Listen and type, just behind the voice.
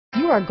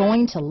are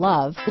going to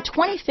love the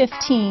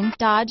 2015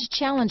 Dodge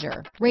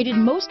Challenger. Rated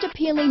most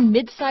appealing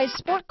midsize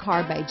sport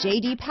car by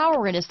J.D.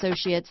 Power and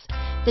Associates,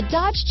 the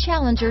Dodge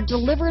Challenger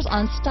delivers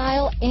on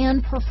style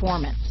and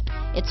performance.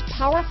 It's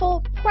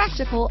powerful,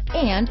 practical,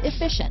 and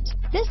efficient.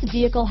 This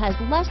vehicle has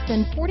less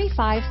than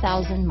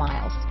 45,000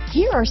 miles.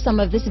 Here are some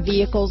of this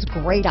vehicle's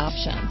great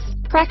options: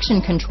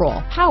 traction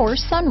control, power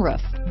sunroof,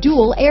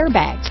 dual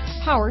airbags,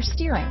 power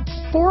steering,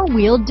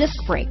 four-wheel disc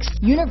brakes,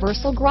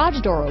 universal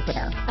garage door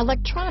opener,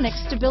 electronic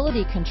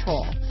stability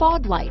control,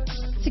 fog lights,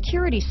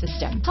 security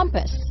system,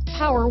 compass,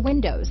 power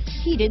windows,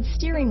 heated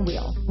steering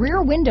wheel,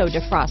 rear window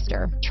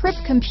defroster, trip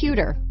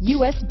computer,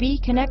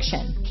 USB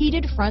connection,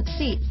 heated front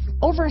seats,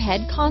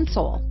 overhead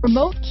console,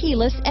 remote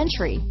keyless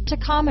entry,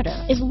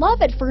 tachometer. Is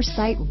love at first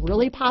sight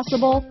really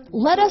possible?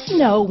 Let us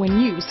know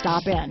when you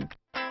stop in.